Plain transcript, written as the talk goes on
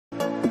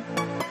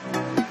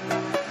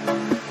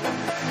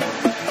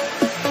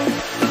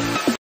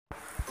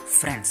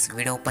Friends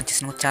video open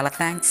చేసినందుకు చాలా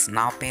thanks.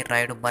 నా పేరు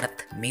రాయుడు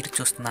భరత్. మీరు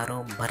చూస్తున్నారు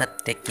Bharat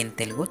tech in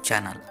Telugu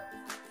channel.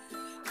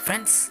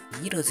 Friends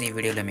ఈరోజు ఈ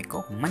వీడియోలో మీకు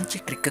మంచి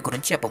ట్రిక్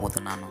గురించి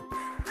చెప్పబోతున్నాను.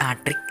 ఆ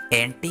ట్రిక్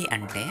ఏంటి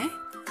అంటే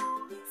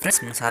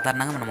ఫ్రెండ్స్, మనం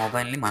సాధారణంగా మన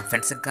మొబైల్ని మన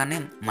ఫ్రెండ్స్కి కానీ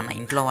మన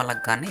ఇంట్లో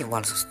వాళ్ళకి కానీ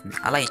ఇవ్వాల్సి వస్తుంది.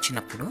 అలా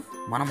ఇచ్చినప్పుడు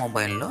మన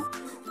మొబైల్లో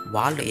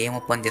వాళ్ళు ఏం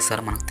ఓపెన్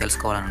చేస్తారో మనకు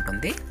తెలుసుకోవాలని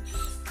ఉంటుంది.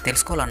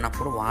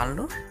 తెలుసుకోవాలన్నప్పుడు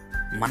వాళ్ళు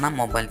మన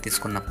మొబైల్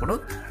తీసుకున్నప్పుడు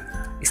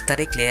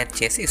హిస్టరీ క్లియర్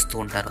చేసి ఇస్తూ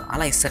ఉంటారు.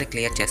 అలా హిస్టరీ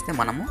క్లియర్ చేస్తే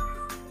మనము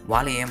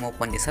వాళ్ళు ఏం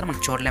ఓపెన్ చేస్తారో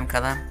మనం చూడలేం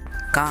కదా.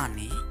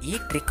 కానీ ఈ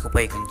ట్రిక్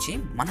ఉపయోగించి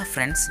మన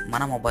ఫ్రెండ్స్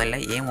మన మొబైల్లో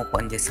ఏం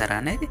ఓపెన్ చేస్తారో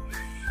అనేది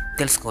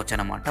తెలుసుకోవచ్చు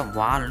అనమాట.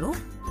 వాళ్ళు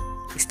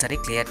హిస్టరీ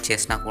క్లియర్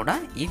చేసినా కూడా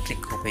ఈ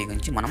ట్రిక్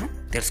ఉపయోగించి మనము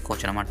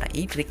తెలుసుకోవచ్చు అనమాట.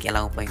 ఈ ట్రిక్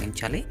ఎలా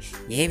ఉపయోగించాలి,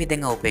 ఏ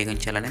విధంగా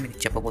ఉపయోగించాలని మీకు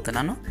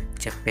చెప్పబోతున్నాను.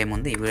 చెప్పే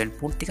ముందు ఈ వీడియోని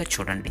పూర్తిగా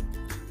చూడండి.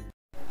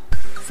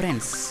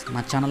 ఫ్రెండ్స్, మా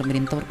ఛానల్ మీరు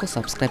ఇంతవరకు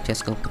సబ్స్క్రైబ్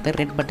చేసుకోకపోతే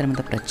రెడ్ బటన్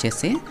మీద ప్రెస్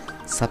చేసి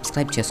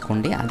సబ్స్క్రైబ్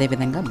చేసుకోండి.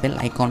 అదేవిధంగా బెల్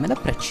ఐకాన్ మీద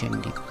ప్రెస్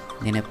చేయండి.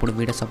 నేను ఎప్పుడు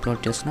వీడియోస్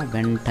అప్లోడ్ చేసినా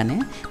వెంటనే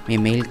మీ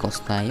మెయిల్కి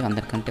వస్తాయి.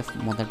 అందరికంటే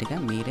మొదటిగా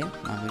మీరే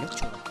మా వీడియో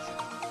చూడవచ్చు.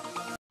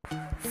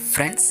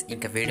 ఫ్రెండ్స్,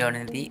 ఇంకా వీడియో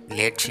అనేది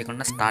లేట్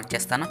చేయకుండా స్టార్ట్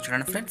చేస్తాను.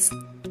 చూడండి ఫ్రెండ్స్,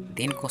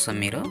 దీనికోసం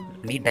మీరు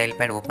మీ డైల్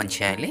ప్యాడ్ ఓపెన్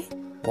చేయాలి.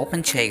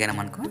 ఓపెన్ చేయగానే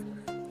మనకు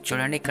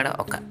చూడండి ఇక్కడ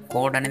ఒక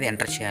కోడ్ అనేది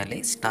ఎంటర్ చేయాలి.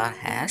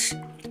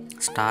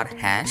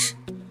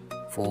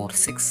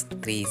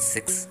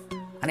 *#4636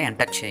 అని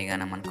ఎంటర్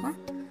చేయగానే మనకు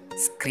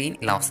స్క్రీన్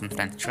ఇలా వస్తుంది.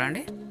 ఫ్రెండ్స్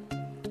చూడండి,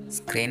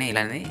 స్క్రీన్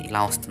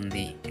ఇలా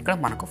వస్తుంది. ఇక్కడ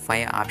మనకు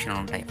 5 ఆప్షన్లు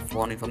ఉంటాయి.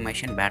 Phone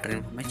information, battery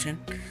information,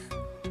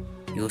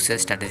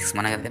 usage statistics.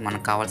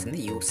 మనకు కావాల్సింది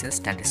యూసేజ్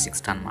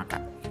స్టాటిస్టిక్స్ అనమాట.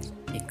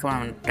 ఇక్కడ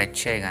మనం ప్రెస్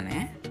చేయగానే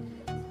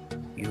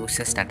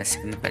యూసేజ్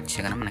స్టాటిస్టిక్స్ని ప్రెస్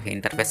చేయగానే మనకి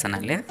ఇంటర్ఫేస్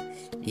అనేది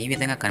ఈ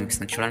విధంగా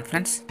కనిపిస్తుంది. చూడండి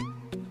ఫ్రెండ్స్,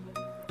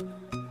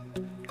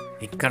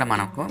 ఇక్కడ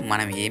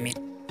మనం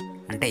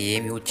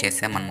ఏం యూజ్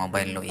చేసాం, మన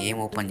మొబైల్లో ఏం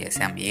ఓపెన్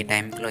చేసాం, ఏ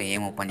టైంలో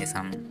ఏం ఓపెన్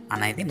చేసాం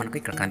అనేది మనకు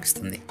ఇక్కడ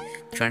కనిపిస్తుంది.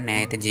 చూడండి,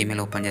 నేనైతే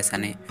జీమెయిల్ ఓపెన్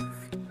చేశాను,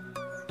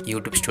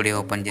 యూట్యూబ్ స్టూడియో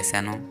ఓపెన్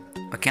చేశాను,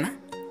 ఓకేనా,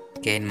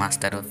 కేన్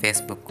మాస్టర్,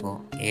 ఫేస్బుక్,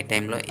 ఏ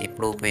టైంలో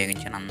ఎప్పుడు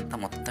ఉపయోగించాను అంతా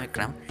మొత్తం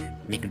ఇక్కడ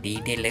మీకు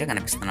డీటెయిల్గా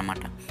కనిపిస్తుంది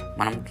అన్నమాట.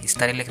 మనం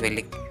హిస్టరీలోకి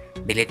వెళ్ళి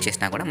డిలీట్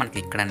చేసినా కూడా మనకి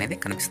ఇక్కడ అనేది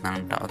కనిపిస్తుంది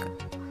అనమాట. ఓకే,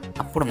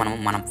 అప్పుడు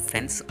మన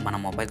ఫ్రెండ్స్ మన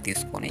మొబైల్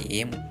తీసుకొని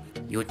ఏం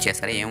యూజ్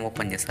చేస్తారు, ఏం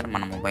ఓపెన్ చేస్తారు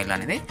మన మొబైల్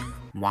అనేది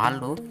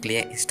వాళ్ళు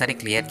హిస్టరీ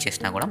క్లియర్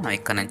చేసినా కూడా మనం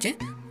ఇక్కడ నుంచి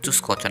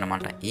చూసుకోవచ్చు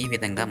అనమాట. ఈ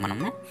విధంగా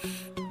మనము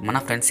మన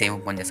ఫ్రెండ్స్ ఏం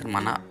ఓపెన్ చేస్తారు,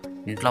 మన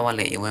ఇంట్లో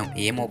వాళ్ళు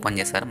ఏం ఓపెన్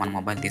చేస్తారు మన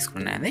మొబైల్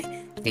తీసుకునేది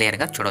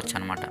క్లియర్గా చూడవచ్చు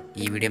అనమాట.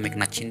 ఈ వీడియో మీకు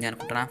నచ్చింది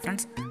అనుకుంటున్నాను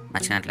ఫ్రెండ్స్.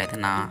 నచ్చినట్లయితే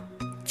నా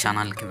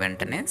ఛానల్కి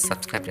వెంటనే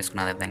సబ్స్క్రైబ్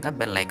చేసుకున్న విధంగా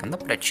బెల్ ఐకాన్తో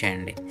ప్రెస్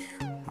చేయండి.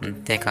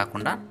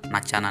 అంతేకాకుండా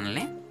నా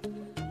ఛానల్ని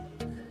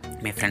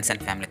మీ ఫ్రెండ్స్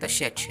అండ్ ఫ్యామిలీతో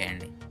షేర్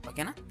చేయండి.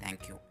 ఓకేనా,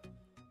 థ్యాంక్ యూ.